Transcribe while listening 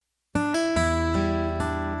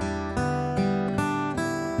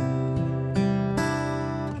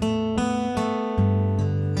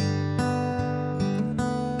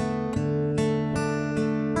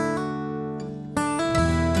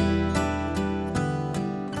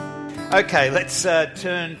Okay, let's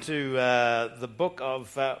turn to the book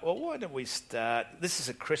of, why don't we start? This is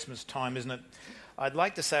a Christmas time, isn't it? I'd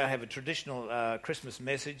like to say I have a traditional Christmas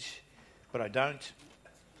message, but I don't.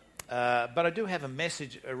 But I do have a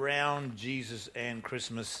message around Jesus and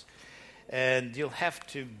Christmas, and you'll have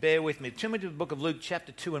to bear with me. Turn me to the book of Luke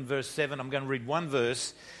chapter 2 and verse 7. I'm going to read one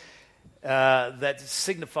verse that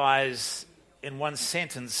signifies in one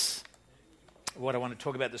sentence what I want to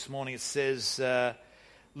talk about this morning. It says...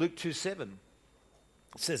 Luke 2:7, it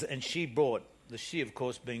says, and she brought, the she of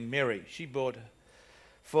course being Mary, she brought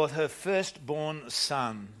forth her firstborn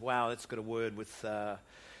son. Wow, that's got a word with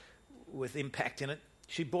impact in it.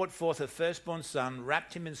 She brought forth her firstborn son,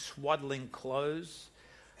 wrapped him in swaddling clothes.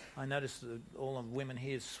 I noticed that all the women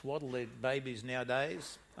here swaddle their babies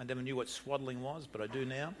nowadays. I never knew what swaddling was, but I do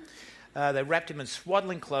now. They wrapped him in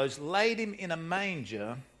swaddling clothes, laid him in a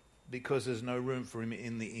manger because there's no room for him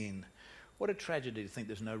in the inn. What a tragedy to think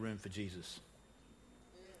there's no room for Jesus.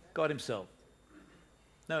 God himself.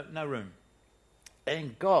 No room.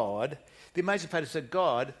 And God, the amazing part is that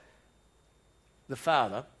God, the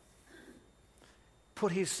Father,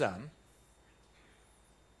 put his son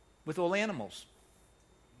with all the animals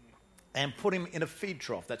and put him in a feed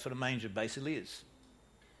trough. That's what a manger basically is.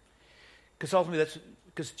 Because ultimately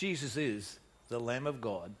because Jesus is the Lamb of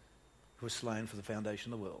God who was slain for the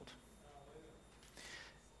foundation of the world.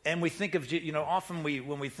 And we think of, often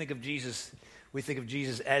when we think of Jesus, we think of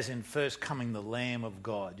Jesus as in first coming, the Lamb of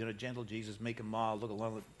God. Gentle Jesus, meek and mild, look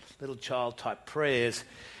along, little child type prayers.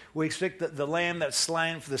 We expect that the Lamb that's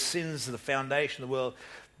slain for the sins of the foundation of the world.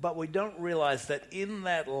 But we don't realize that in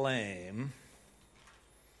that Lamb,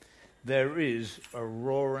 there is a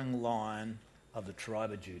roaring lion of the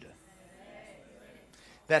tribe of Judah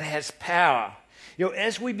that has power.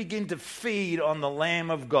 As we begin to feed on the Lamb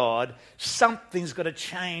of God, something's got to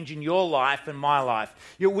change in your life and my life.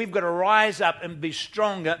 We've got to rise up and be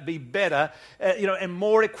stronger, be better, and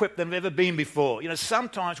more equipped than we've ever been before.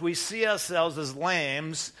 Sometimes we see ourselves as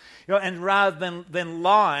lambs, and rather than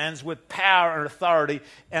lions with power and authority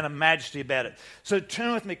and a majesty about it. So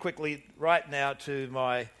turn with me quickly right now to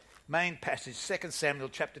my main passage, 2 Samuel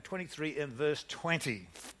chapter 23 and verse 20.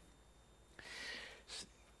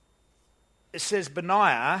 It says,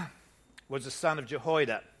 Benaiah was the son of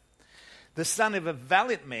Jehoiada, the son of a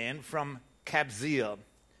valiant man from Kabzeel,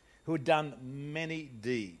 who had done many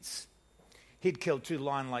deeds. He'd killed 2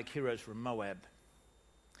 lion-like heroes from Moab.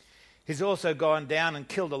 He's also gone down and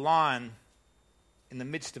killed a lion in the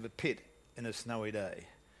midst of a pit in a snowy day.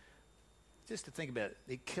 Just to think about it,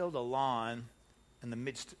 he killed a lion in the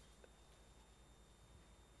midst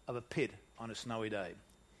of a pit on a snowy day.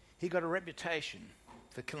 He got a reputation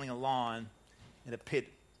for killing a lion in a pit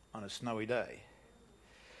on a snowy day.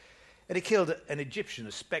 And he killed an Egyptian,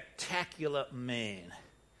 a spectacular man.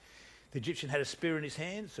 The Egyptian had a spear in his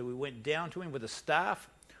hand, so we went down to him with a staff,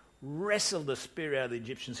 wrestled the spear out of the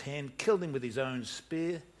Egyptian's hand, killed him with his own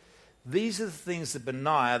spear. These are the things that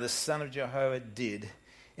Benaiah, the son of Jehoiada, did,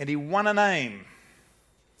 and he won a name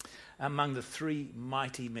among the 3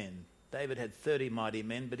 mighty men. David had 30 mighty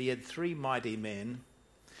men, but he had 3 mighty men.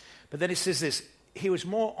 But then he says this, he was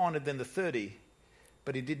more honoured than the 30,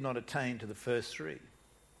 but he did not attain to the first 3.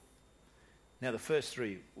 Now, the first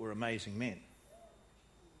 3 were amazing men.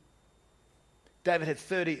 David had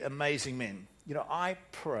 30 amazing men. I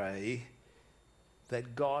pray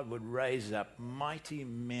that God would raise up mighty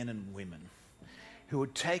men and women who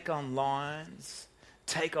would take on lions,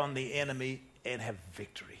 take on the enemy, and have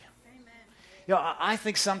victory. Amen. I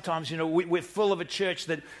think sometimes, we're full of a church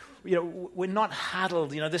that, we're not huddled.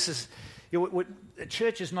 This is... a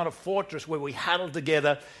church is not a fortress where we huddle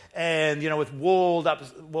together and, with walled up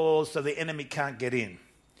walls so the enemy can't get in.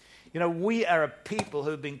 We are a people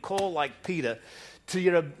who have been called like Peter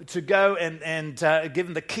to go and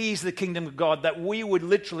given the keys to the kingdom of God, that we would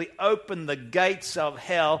literally open the gates of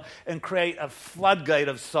hell and create a floodgate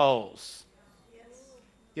of souls.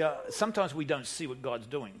 Yes. Sometimes we don't see what God's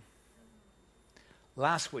doing.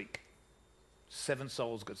 Last week, 7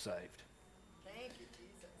 souls got saved.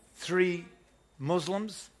 3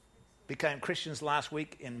 Muslims became Christians last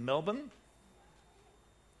week in Melbourne.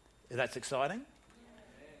 That's exciting.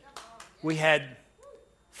 We had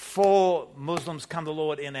 4 Muslims come to the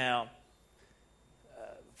Lord in our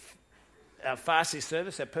Farsi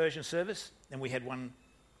service, our Persian service, and we had 1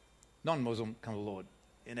 non-Muslim come to the Lord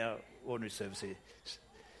in our ordinary service here.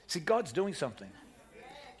 See, God's doing something.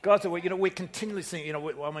 God's, we're continually seeing,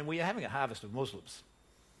 we're having a harvest of Muslims.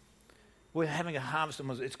 We're having a harvest of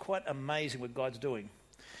Muslims. It's quite amazing what God's doing.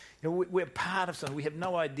 We're part of something. We have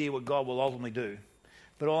no idea what God will ultimately do.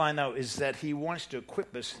 But all I know is that he wants to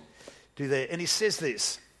equip us to that. And he says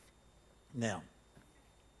this, Now,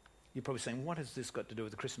 you're probably saying, what has this got to do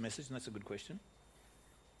with the Christmas message? And that's a good question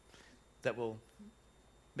that we'll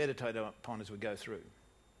meditate upon as we go through.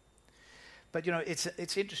 But,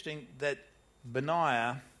 it's interesting that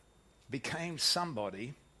Benaiah became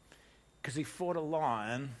somebody because he fought a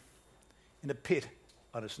lion in a pit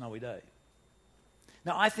on a snowy day.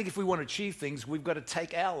 Now, I think if we want to achieve things, we've got to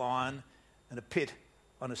take our lion in a pit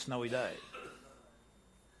on a snowy day.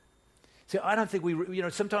 See, I don't think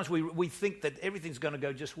sometimes we think that everything's going to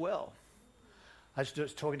go just well. I was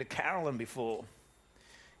just talking to Carolyn before.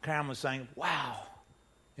 Carolyn was saying, wow,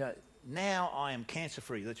 now I am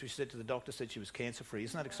cancer-free. That's what she said to the doctor, said she was cancer-free.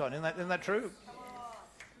 Isn't that exciting? Isn't that true?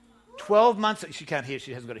 12 months, she can't hear,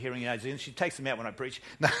 she hasn't got a hearing aids in. She takes them out when I preach.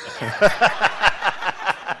 No.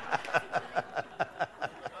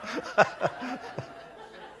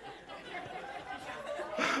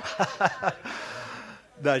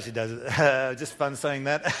 No, she doesn't. Just fun saying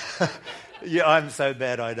that. Yeah, I'm so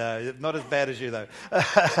bad, I know. Not as bad as you, though.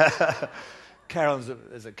 Carolyn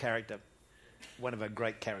is a character, one of our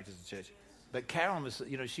great characters in church. But Carolyn was,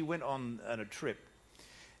 she went on a trip,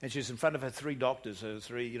 and she was in front of her three doctors,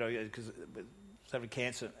 because having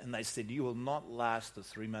cancer, and they said, you will not last the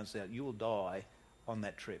 3 months out. You will die on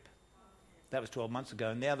that trip. That was 12 months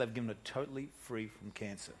ago. Now they've given her totally free from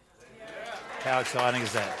cancer. Yeah. How exciting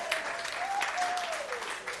is that?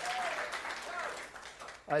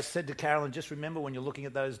 I said to Carolyn, just remember when you're looking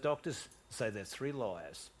at those doctors, say they're three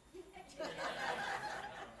liars.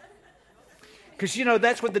 Because,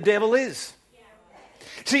 that's what the devil is.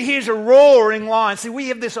 See, here's a roaring lion. See, we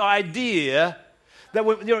have this idea that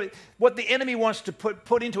what the enemy wants to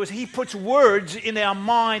put into us, he puts words in our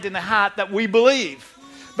mind and the heart that we believe.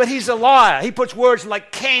 But he's a liar. He puts words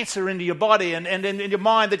like cancer into your body and in your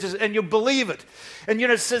mind, and you believe it. And,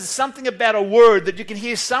 it says something about a word that you can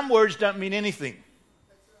hear. Some words don't mean anything.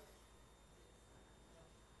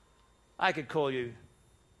 I could call you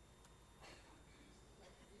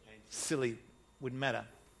silly, wouldn't matter.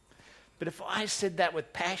 But if I said that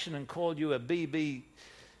with passion and called you a BB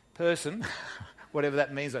person, whatever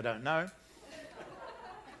that means, I don't know.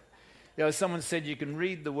 Someone said you can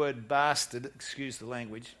read the word bastard, excuse the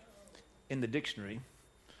language, in the dictionary,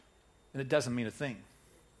 and it doesn't mean a thing.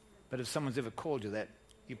 But if someone's ever called you that,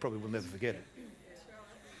 you probably will never forget it.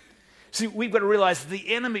 See, we've got to realize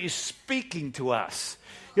the enemy is speaking to us.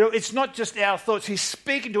 It's not just our thoughts. He's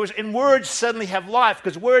speaking to us, and words suddenly have life,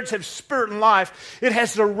 because words have spirit and life. It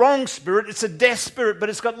has the wrong spirit. It's a death spirit, but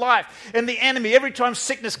it's got life. And the enemy, every time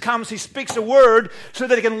sickness comes, he speaks a word so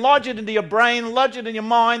that he can lodge it into your brain, lodge it in your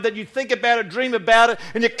mind, that you think about it, dream about it,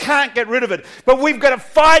 and you can't get rid of it. But we've got to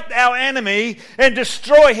fight our enemy and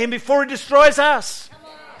destroy him before he destroys us.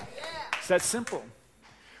 It's that simple.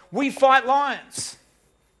 We fight lions.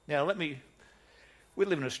 Now, we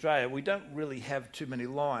live in Australia. We don't really have too many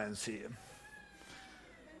lions here.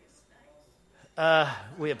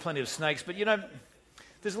 We have plenty of snakes, but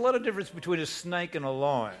there's a lot of difference between a snake and a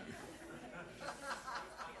lion.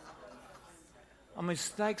 I mean,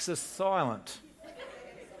 snakes are silent.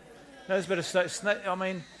 No, but a snake. I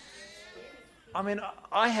mean,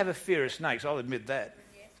 I have a fear of snakes. I'll admit that.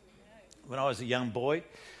 When I was a young boy,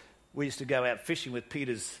 we used to go out fishing with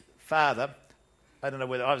Peter's father. I don't know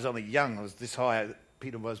whether I was only young. I was this high.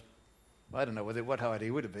 Peter was, I don't know what height he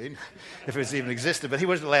would have been, if it was even existed, but he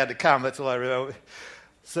wasn't allowed to come, that's all I remember.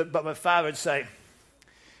 But my father would say,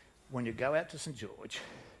 when you go out to St. George,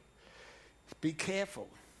 be careful,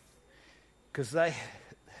 because they've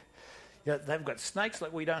got snakes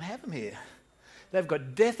like we don't have them here. They've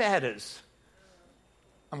got death adders.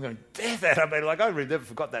 I'm going, death adder? I really never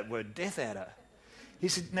forgot that word, death adder. He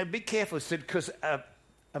said, no, be careful, he said, because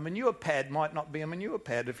a manure pad might not be a manure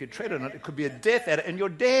pad. If you tread on it, it could be a death adder, and you're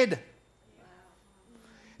dead.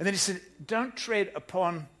 And then he said, don't tread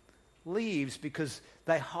upon leaves, because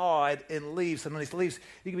they hide in leaves. Underneath leaves,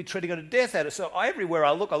 you can be treading on a death adder. So everywhere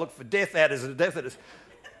I look for death adders and death adders.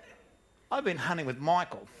 I've been hunting with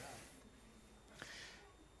Michael,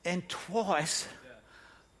 and twice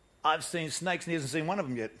I've seen snakes, and he hasn't seen one of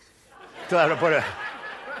them yet.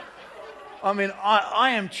 I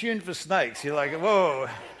am tuned for snakes. You're like, whoa.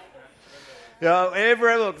 Wherever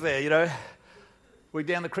I look there, we're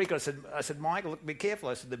down the creek. I said, Michael, look, be careful.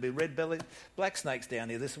 I said, there'll be red-bellied black snakes down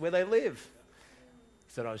here. This is where they live.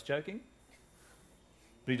 He said I was joking.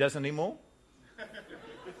 But he doesn't anymore.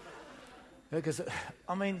 Because,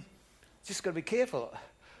 just got to be careful.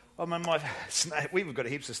 We've got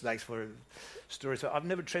heaps of snakes for stories. So I've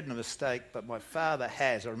never tread on a snake, but my father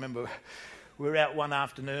has. I remember we were out one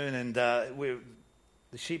afternoon, and the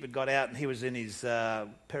sheep had got out, and he was in his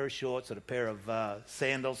pair of shorts and a pair of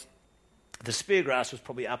sandals, The spear grass was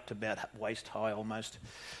probably up to about waist high almost,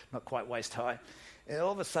 not quite waist high. And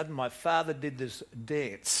all of a sudden my father did this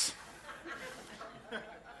dance.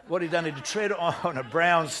 What he'd done, he'd tread on a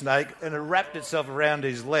brown snake and it wrapped itself around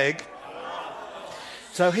his leg.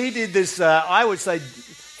 So he did this, I would say,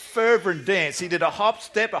 fervent dance. He did a hop,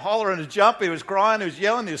 step, a holler and a jump. He was crying, he was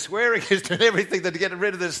yelling, he was swearing, he was doing everything to get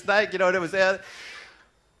rid of the snake, and it was out.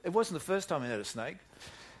 It wasn't the first time he had a snake.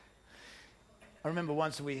 I remember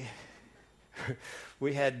once we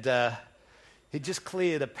had, he'd just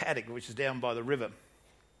cleared a paddock which is down by the river.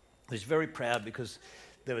 He was very proud because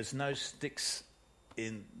there was no sticks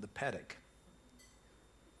in the paddock.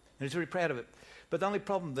 And he was very proud of it. But the only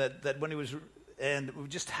problem that when he was, and we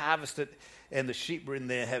just harvested, and the sheep were in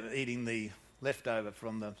there eating the leftover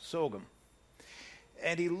from the sorghum.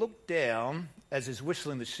 And he looked down as he's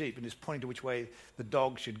whistling the sheep and he's pointing to which way the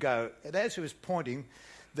dog should go. And as he was pointing,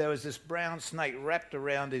 there was this brown snake wrapped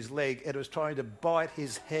around his leg and it was trying to bite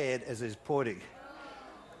his head as he's pointing.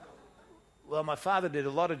 Well, my father did a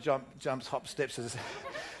lot of jumps, hop, steps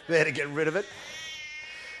there to get rid of it,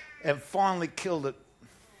 and finally killed it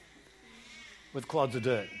with clods of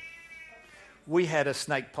dirt. We had a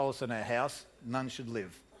snake policy in our house: none should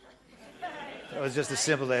live. It was just as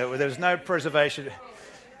simple as that. There was no preservation.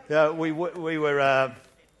 We were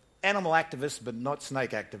animal activists, but not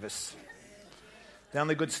snake activists. The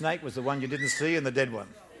only good snake was the one you didn't see and the dead one,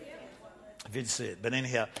 if you'd see it. But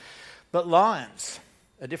anyhow, but lions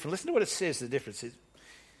are different. Listen to what it says, the difference is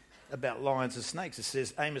about lions and snakes. It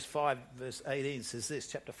says, Amos 5 verse 18 says this,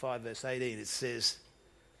 chapter 5 verse 18, it says,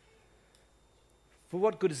 "For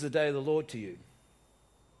what good is the day of the Lord to you?"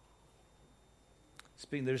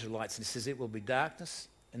 Speaking to the Israelites, and it says, "It will be darkness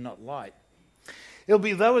and not light. It'll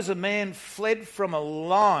be though as a man fled from a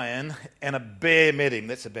lion and a bear met him."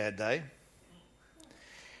 That's a bad day.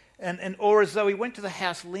 Or as though he went to the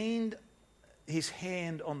house, leaned his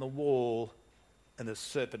hand on the wall, and the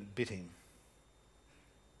serpent bit him.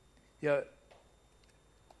 You know,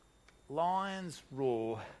 lions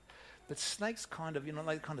roar, but snakes kind of,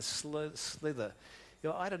 they kind of slither.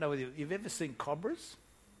 I don't know whether you've ever seen cobras.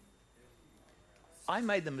 I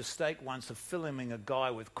made the mistake once of filming a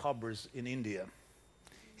guy with cobras in India.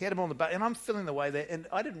 He had them on the boat, and I'm filming the way there, and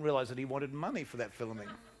I didn't realise that he wanted money for that filming.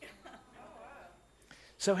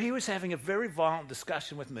 So he was having a very violent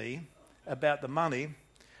discussion with me about the money.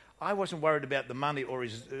 I wasn't worried about the money or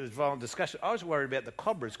his violent discussion. I was worried about the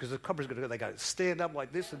cobras, because the cobras they go stand up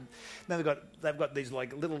like this, and then they've got these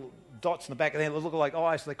like little dots in the back, and they look like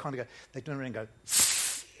eyes. So they kind of go, they turn around and go,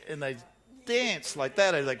 and they dance like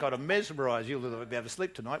that. And they kind of mesmerise you. You'll be able to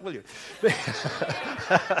sleep tonight, will you?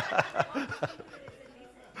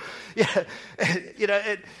 Yeah,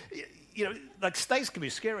 like snakes can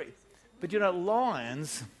be scary. But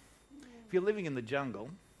lions, if you're living in the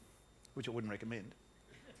jungle, which I wouldn't recommend,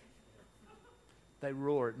 they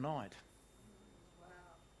roar at night.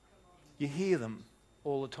 You hear them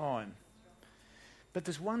all the time. But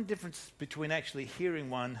there's one difference between actually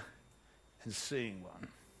hearing one and seeing one.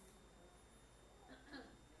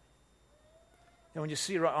 And when you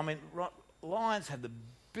see, lions have the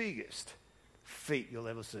biggest feet you'll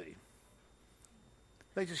ever see.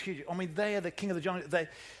 They're just huge. They are the king of the jungle.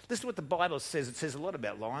 Listen to what the Bible says. It says a lot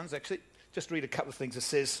about lions, actually. Just read a couple of things. It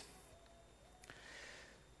says,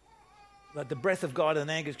 like the breath of God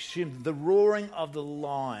and anger consumed, the roaring of the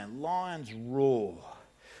lion. Lions roar.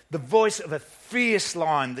 The voice of a fierce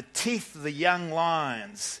lion, the teeth of the young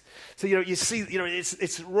lions. So, you see,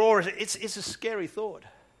 it's roar. It's a scary thought.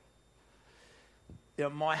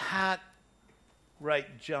 My heart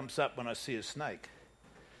rate jumps up when I see a snake.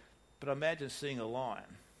 But imagine seeing a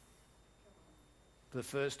lion for the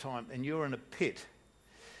first time, and you're in a pit.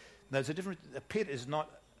 Now, there's a difference. A pit is not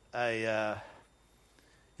a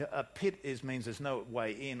pit means there's no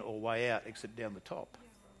way in or way out except down the top.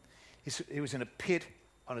 He was in a pit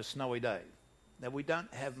on a snowy day. Now, we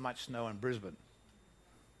don't have much snow in Brisbane.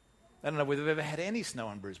 I don't know whether we've ever had any snow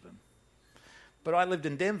in Brisbane. But I lived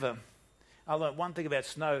in Denver. I learned one thing about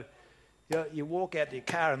snow. You walk out to your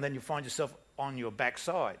car and then you find yourself on your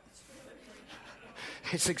backside.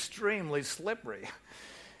 It's extremely slippery.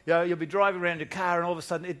 You'll be driving around your car and all of a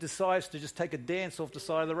sudden it decides to just take a dance off the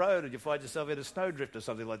side of the road and you find yourself in a snowdrift or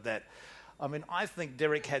something like that. I think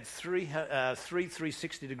Derek had three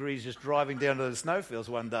 360 degrees just driving down to the snowfields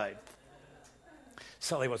one day.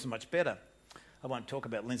 Sully wasn't much better. I won't talk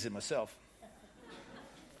about Lindsay myself.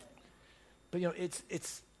 But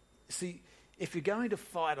see, if you're going to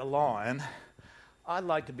fight a lion, I'd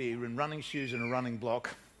like to be in running shoes and a running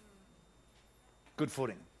block. Good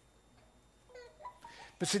footing.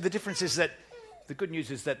 But see, the difference is that the good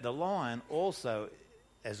news is that the lion also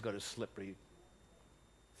has got a slippery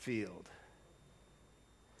field.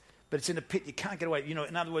 But it's in a pit, you can't get away.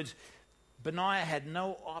 In other words, Benaiah had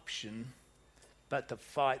no option but to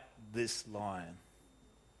fight this lion.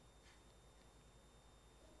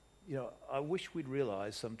 I wish we'd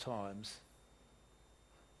realize sometimes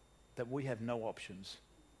that we have no options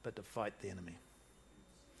but to fight the enemy.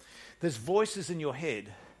 There's voices in your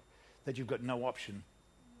head that you've got no option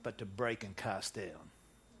but to break and cast down.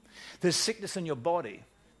 There's sickness in your body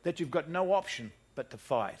that you've got no option but to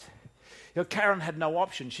fight. Karen had no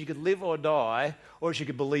option. She could live or die, or she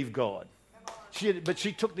could believe God. But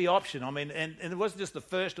she took the option. And it wasn't just the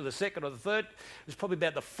first or the second or the third. It was probably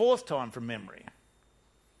about the fourth time from memory.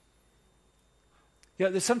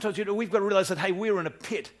 There's sometimes we've got to realize that, hey, we're in a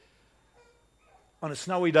pit on a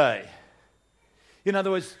snowy day. In other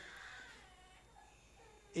words,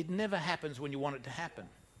 it never happens when you want it to happen.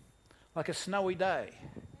 Like a snowy day.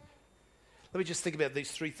 Let me just think about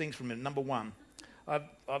these three things for a minute. Number one,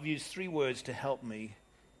 I've used three words to help me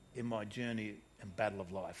in my journey and battle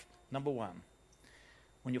of life. Number one,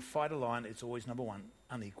 when you fight a lion, it's always, number one,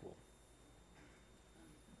 unequal.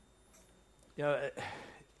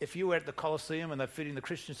 If you were at the Colosseum and they're feeding the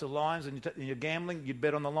Christians to lions and you're gambling, you'd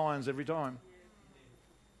bet on the lions every time.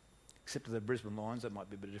 Except for the Brisbane Lions, that might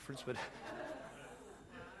be a bit of difference, but...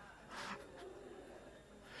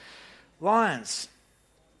 Lions.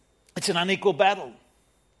 It's an unequal battle.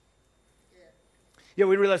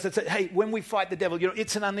 We realize that, hey, when we fight the devil,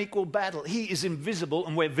 it's an unequal battle. He is invisible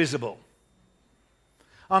and we're visible.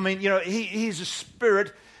 He's a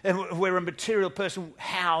spirit and we're a material person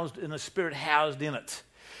housed in a spirit housed in it.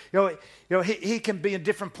 He can be in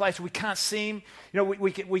different places. We can't see him.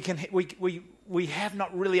 We have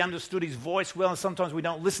not really understood his voice well, and sometimes we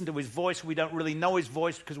don't listen to his voice. We don't really know his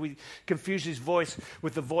voice because we confuse his voice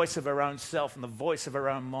with the voice of our own self and the voice of our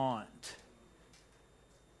own mind.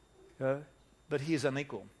 But he is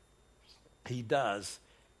unequal. He does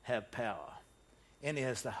have power, and he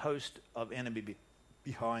has the host of enemy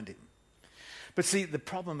behind him. But see, the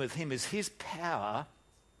problem with him is his power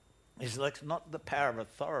is like not the power of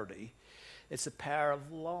authority, it's the power of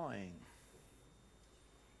lying.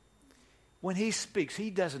 When he speaks, he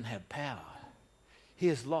doesn't have power. He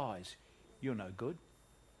has lies. You're no good.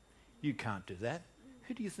 You can't do that.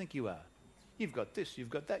 Who do you think you are? You've got this, you've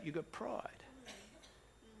got that, you've got pride.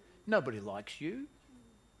 Nobody likes you.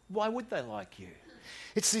 Why would they like you?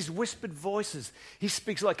 It's these whispered voices. He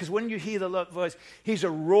speaks like, because when you hear the voice, he's a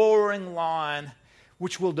roaring lion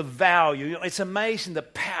which will devour you. It's amazing the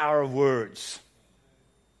power of words.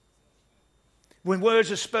 When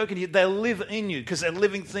words are spoken to you, they live in you because they're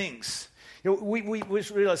living things. We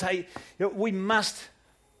realize, hey, we must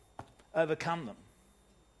overcome them.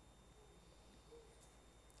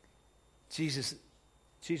 Jesus'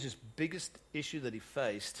 biggest issue that he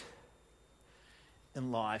faced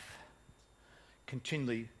in life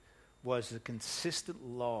continually was the consistent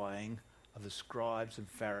lying of the scribes and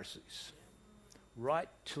Pharisees, right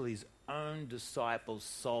till his own disciples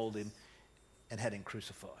sold him and had him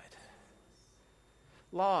crucified.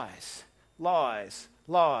 Lies, lies,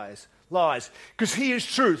 lies, lies, because he is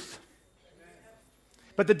truth.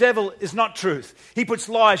 But the devil is not truth. He puts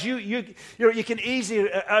lies. You can easily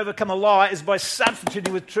overcome a lie is by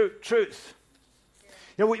substituting with truth.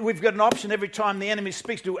 We've got an option every time the enemy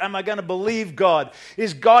speaks to, am I going to believe God?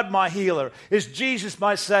 Is God my healer? Is Jesus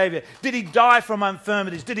my Savior? Did he die for my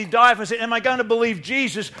infirmities? Did he die for sin? Am I going to believe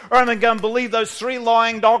Jesus, or am I going to believe those three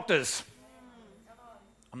lying doctors?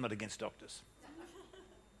 I'm not against doctors,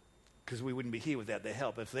 because we wouldn't be here without their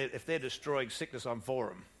help. If they're destroying sickness, I'm for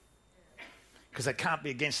them. Because they can't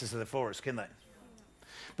be against us if they're for us, can they?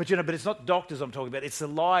 But but it's not doctors I'm talking about. It's the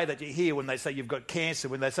lie that you hear when they say you've got cancer,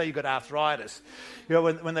 when they say you've got arthritis,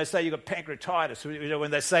 when they say you've got pancreatitis,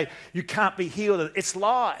 when they say you can't be healed. It's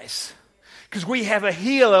lies. Because we have a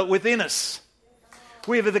healer within us.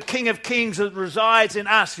 We have the King of Kings that resides in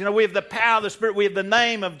us. We have the power of the Spirit. We have the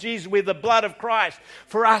name of Jesus. We have the blood of Christ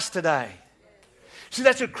for us today. See,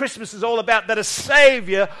 that's what Christmas is all about, that a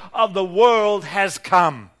Savior of the world has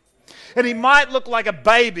come. And he might look like a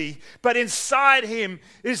baby, but inside him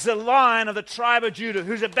is the Lion of the tribe of Judah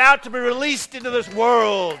who's about to be released into this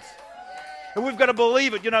world. And we've got to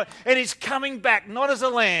believe it, And he's coming back, not as a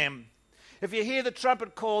lamb. If you hear the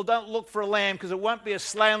trumpet call, don't look for a lamb, because it won't be a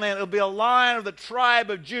slain lamb. It'll be a Lion of the tribe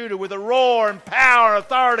of Judah with a roar and power,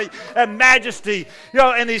 authority and majesty,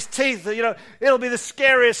 and his teeth. It'll be the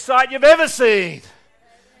scariest sight you've ever seen.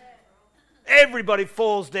 Everybody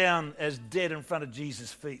falls down as dead in front of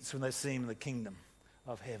Jesus' feet when they see him in the kingdom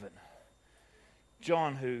of heaven.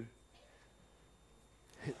 John,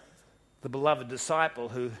 the beloved disciple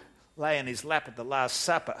who lay in his lap at the Last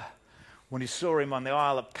Supper, when he saw him on the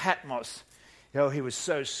Isle of Patmos, he was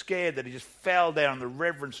so scared that he just fell down in the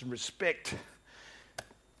reverence and respect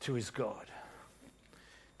to his God,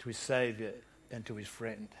 to his Saviour, and to his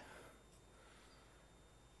friend.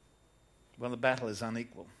 Well, the battle is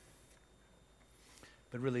unequal.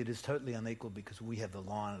 But really it is totally unequal because we have the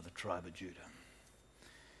Lion of the tribe of Judah.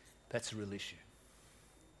 That's a real issue.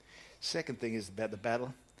 Second thing is about the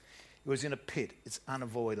battle. It was in a pit. It's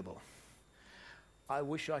unavoidable. I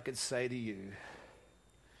wish I could say to you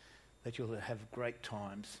that you'll have great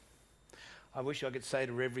times. I wish I could say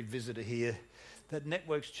to every visitor here that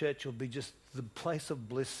Networks Church will be just the place of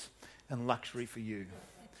bliss and luxury for you.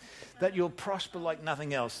 That you'll prosper like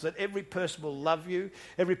nothing else. That every person will love you.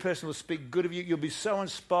 Every person will speak good of you. You'll be so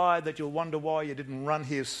inspired that you'll wonder why you didn't run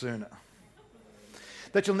here sooner.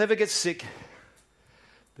 That you'll never get sick.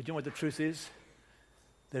 But you know what the truth is?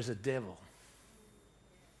 There's a devil.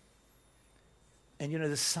 And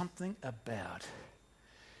there's something about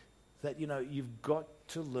that, you've got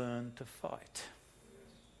to learn to fight.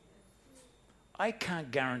 I can't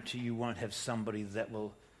guarantee you won't have somebody that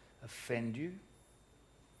will offend you.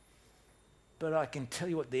 But I can tell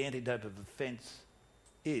you what the antidote of offense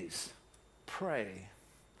is. Pray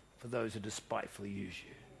for those who despitefully use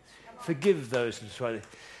you. Forgive those who try to...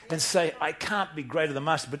 And say, I can't be greater than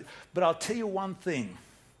master. But I'll tell you one thing.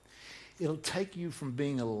 It'll take you from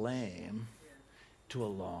being a lamb to a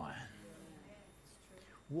lion.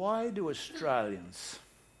 Why do Australians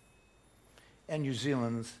and New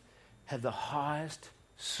Zealanders have the highest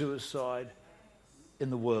suicide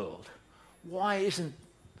in the world? Why isn't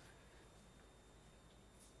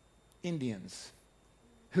Indians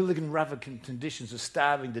who live in rougher conditions are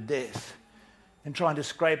starving to death and trying to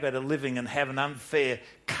scrape out a living and have an unfair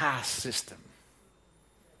caste system?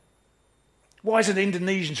 Why isn't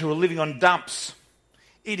Indonesians who are living on dumps,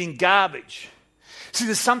 eating garbage? See,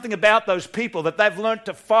 there's something about those people that they've learnt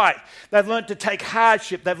to fight. They've learnt to take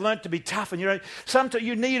hardship. They've learnt to be tough. And sometimes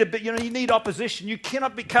you need a bit. You need opposition. You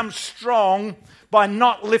cannot become strong by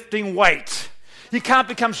not lifting weight. You can't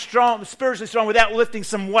become strong, spiritually strong, without lifting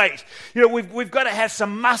some weight. We've got to have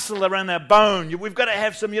some muscle around our bone. We've got to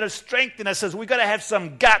have some, strength in ourselves. We've got to have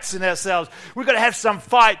some guts in ourselves. We've got to have some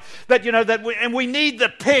fight. And we need the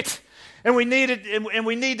pit, and we need it, and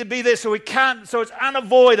we need to be there. So we can't. So it's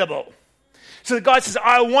unavoidable. So the guy says,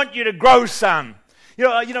 "I want you to grow, son."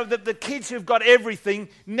 The kids who've got everything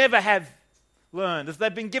never have learned. If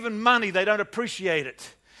they've been given money, they don't appreciate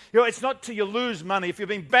it. It's not till you lose money. If you've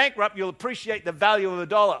been bankrupt, you'll appreciate the value of a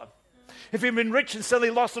dollar. If you've been rich and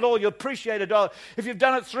suddenly lost it all, you'll appreciate a dollar. If you've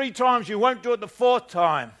done it 3 times, you won't do it the 4th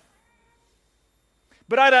time.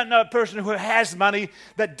 But I don't know a person who has money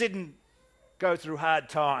that didn't go through hard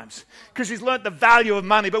times because he's learnt the value of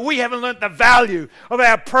money. But we haven't learnt the value of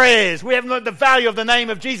our prayers. We haven't learnt the value of the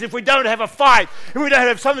name of Jesus. If we don't have a fight, if we don't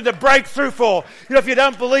have something to break through for, if you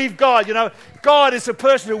don't believe God, God is a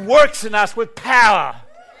person who works in us with power.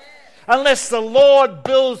 Unless the Lord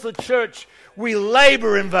builds the church, we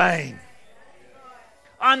labor in vain.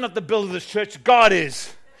 I'm not the builder of this church. God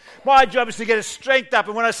is. My job is to get his strength up.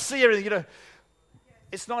 And when I see everything,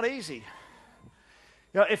 it's not easy.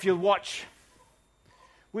 If you watch,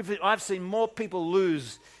 I've seen more people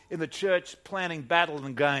lose in the church planning battle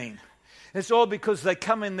than gain. It's all because they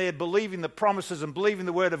come in there believing the promises and believing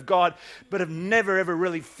the word of God, but have never, ever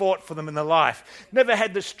really fought for them in their life. Never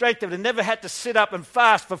had the strength of it, and never had to sit up and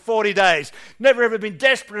fast for 40 days. Never, ever been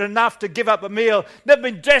desperate enough to give up a meal. Never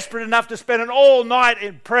been desperate enough to spend an all night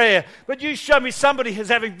in prayer. But you show me somebody who's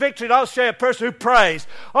having victory, and I'll show you a person who prays.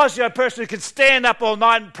 I'll show you a person who can stand up all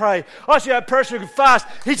night and pray. I'll show you a person who can fast.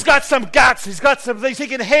 He's got some guts. He's got some things. He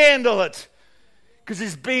can handle it because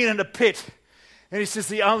he's been in a pit. And he says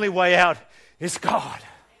the only way out is God.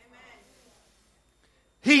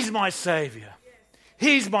 He's my Savior.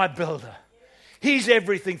 He's my builder. He's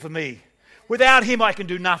everything for me. Without him, I can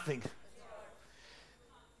do nothing.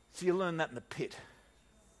 So you learn that in the pit.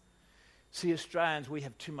 See, Australians, we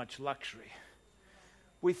have too much luxury.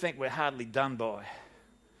 We think we're hardly done by.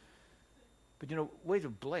 But we're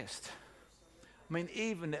blessed.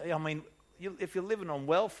 If you're living on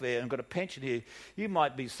welfare and got a pension here, you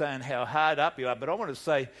might be saying how hard up you are, but I want to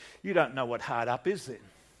say you don't know what hard up is then.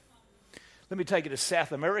 Let me take you to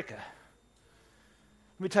South America.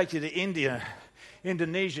 Let me take you to India,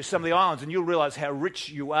 Indonesia, some of the islands, and you'll realize how rich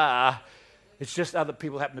you are. It's just other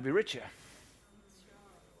people happen to be richer.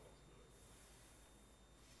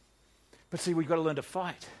 But see, we've got to learn to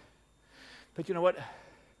fight. But you know what?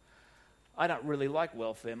 I don't really like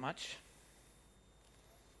welfare much.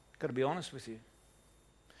 Got to be honest with you.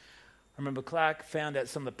 I remember Clark found out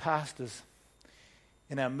some of the pastors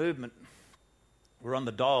in our movement were on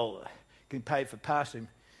the dole, getting paid for pastoring.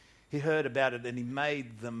 He heard about it and he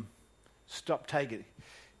made them stop taking it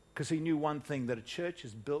because he knew one thing, that a church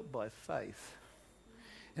is built by faith.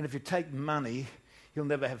 And if you take money, you'll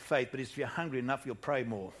never have faith. But if you're hungry enough, you'll pray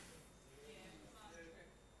more.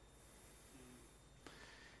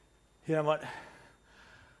 You know what?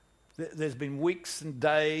 There's been weeks and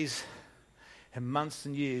days and months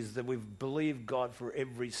and years that we've believed God for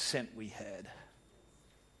every cent we had.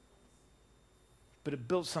 But it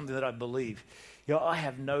built something that I believe. You know, I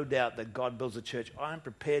have no doubt that God builds a church. I'm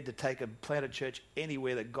prepared to plant a church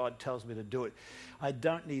anywhere that God tells me to do it. I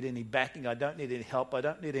don't need any backing. I don't need any help. I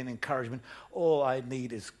don't need any encouragement. All I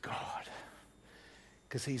need is God,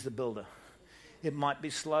 because he's the builder. It might be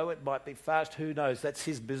slow, it might be fast, who knows? That's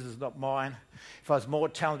his business, not mine. If I was more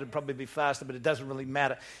talented, it'd probably be faster, but it doesn't really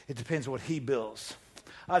matter. It depends on what he builds.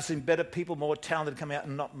 I've seen better people, more talented, come out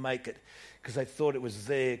and not make it because they thought it was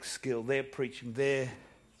their skill, their preaching, their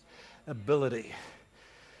ability,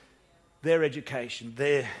 their education,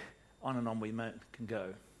 their on and on we can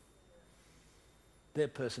go, their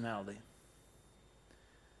personality.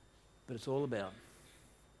 But it's all about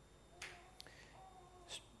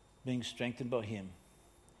being strengthened by him.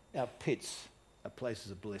 Our pits are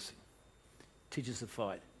places of blessing. Teach us to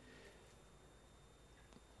fight.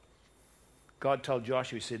 God told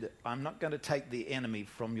Joshua, he said, I'm not going to take the enemy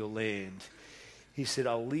from your land. He said,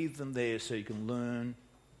 I'll leave them there so you can learn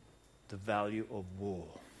the value of war.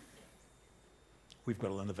 We've got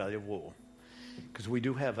to learn the value of war, because we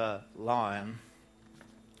do have a lion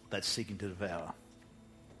that's seeking to devour.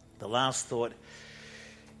 The last thought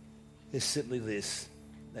is simply this,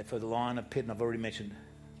 that for the lion of pit, and I've already mentioned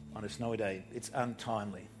on a snowy day, it's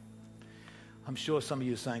untimely. I'm sure some of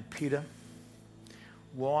you are saying, Peter,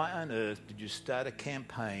 why on earth did you start a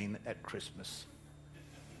campaign at Christmas?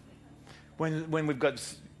 When we've got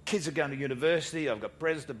kids are going to university, I've got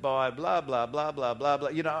presents to buy, blah, blah, blah, blah, blah, blah.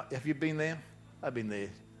 You know, have you been there? I've been there.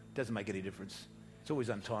 It doesn't make any difference. It's always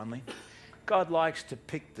untimely. God likes to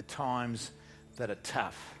pick the times that are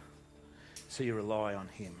tough, so you rely on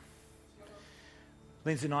him.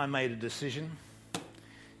 Lindsay and I made a decision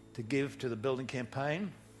to give to the building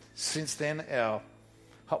campaign. Since then, our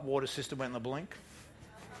hot water system went in the blink.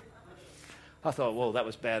 I thought, well, that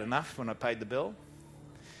was bad enough when I paid the bill.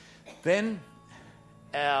 Then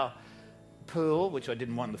our pool, which I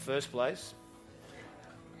didn't want in the first place,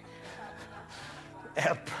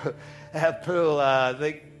 our pool,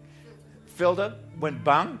 the filter went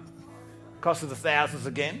bung, cost us the thousands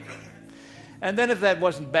again. And then if that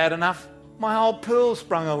wasn't bad enough, my whole pool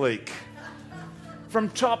sprung a leak from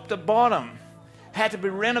top to bottom. Had to be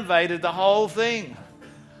renovated, the whole thing.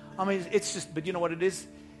 I mean, it's just, but you know what it is?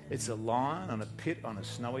 It's a lion on a pit on a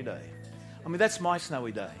snowy day. I mean, that's my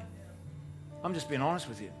snowy day. I'm just being honest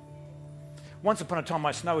with you. Once upon a time,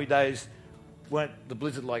 my snowy days weren't the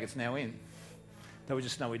blizzard like it's now in. They were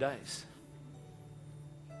just snowy days.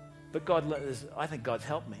 But I think God's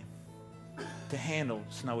helped me to handle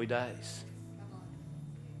snowy days.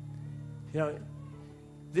 You know,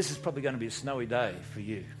 this is probably going to be a snowy day for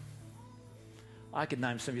you. I could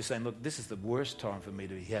name some of you saying, look, this is the worst time for me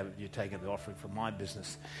to have you taking the offering for my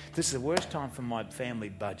business. This is the worst time for my family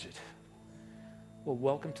budget. Well,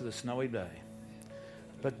 welcome to the snowy day.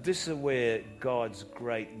 But this is where God's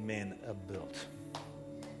great men are built.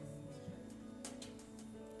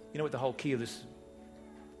 You know what the whole key of this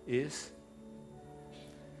is?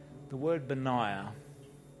 The word Benaiah,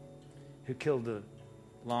 who killed the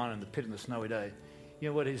lion in the pit in the snowy day. You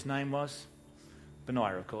know what his name was?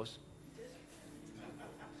 Benaiah, of course.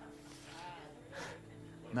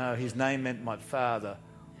 No, his name meant my Father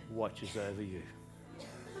watches over you.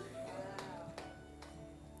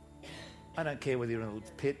 I don't care whether you're in a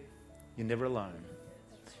pit, you're never alone.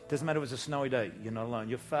 Doesn't matter if it's a snowy day, you're not alone.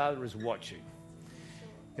 Your Father is watching.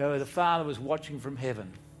 You know, the Father was watching from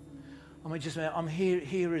heaven. I mean, I'm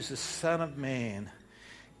here as the Son of Man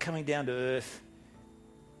coming down to earth.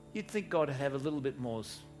 You'd think God would have a little bit more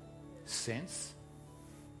sense,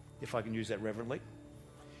 if I can use that reverently,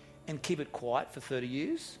 and keep it quiet for 30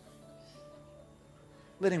 years.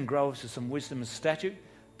 Let him grow to some wisdom and stature.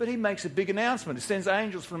 But he makes a big announcement. He sends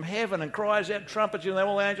angels from heaven and cries out trumpets, you know,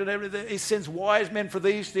 all angels and everything. He sends wise men for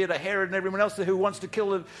the East there to Herod and everyone else who wants to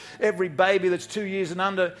kill every baby that's 2 years and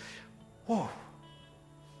under. Whoa.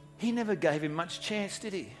 He never gave him much chance,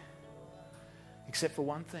 did he? Except for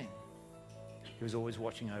one thing. He was always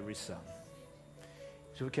watching over his son.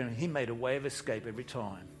 So he made a way of escape every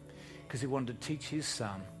time because he wanted to teach his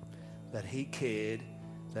son that he cared,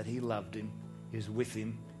 that he loved him, he was with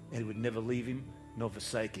him, and he would never leave him nor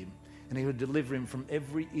forsake him. And he would deliver him from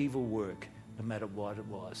every evil work no matter what it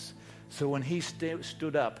was. So when he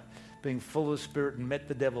stood up, being full of the Spirit, and met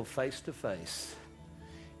the devil face to face,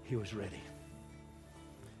 he was ready.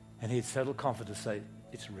 And he had total confidence to say,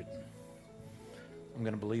 it's written. I'm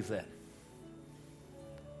going to believe that.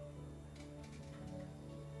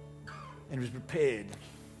 And he was prepared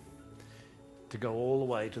to go all the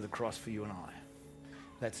way to the cross for you and I.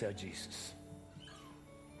 That's our Jesus.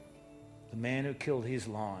 The man who killed his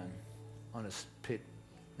lion on a pit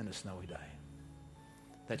in a snowy day.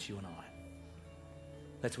 That's you and I.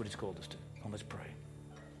 That's what he's called us to. And let's pray.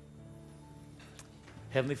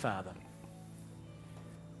 Heavenly Father,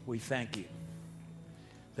 we thank you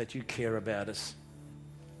that you care about us.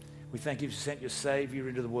 We thank you for sent your Savior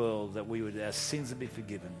into the world that our sins would be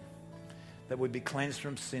forgiven, that we'd be cleansed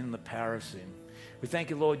from sin and the power of sin. We thank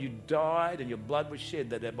you, Lord, you died and your blood was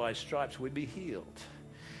shed that by stripes we'd be healed.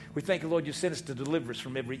 We thank you, Lord, you sent us to deliver us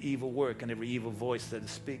from every evil work and every evil voice that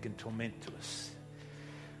is speak and torment to us.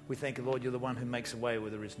 We thank you, Lord, you're the one who makes a way where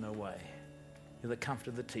there is no way. You're the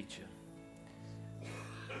comforter, the teacher.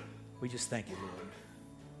 We just thank you, Lord,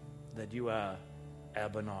 that you are our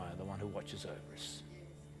Benaiah, the one who watches over us.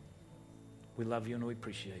 We love you and we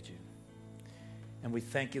appreciate you. And we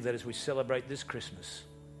thank you that as we celebrate this Christmas,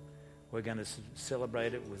 we're going to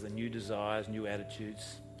celebrate it with new desires, new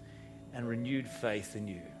attitudes, and renewed faith in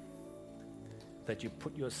you. That you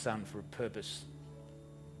put your Son for a purpose,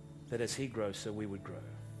 that as he grows, so we would grow.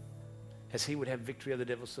 As he would have victory over the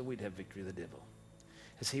devil, so we'd have victory over the devil.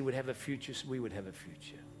 As he would have a future, so we would have a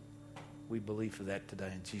future. We believe for that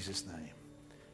today in Jesus' name.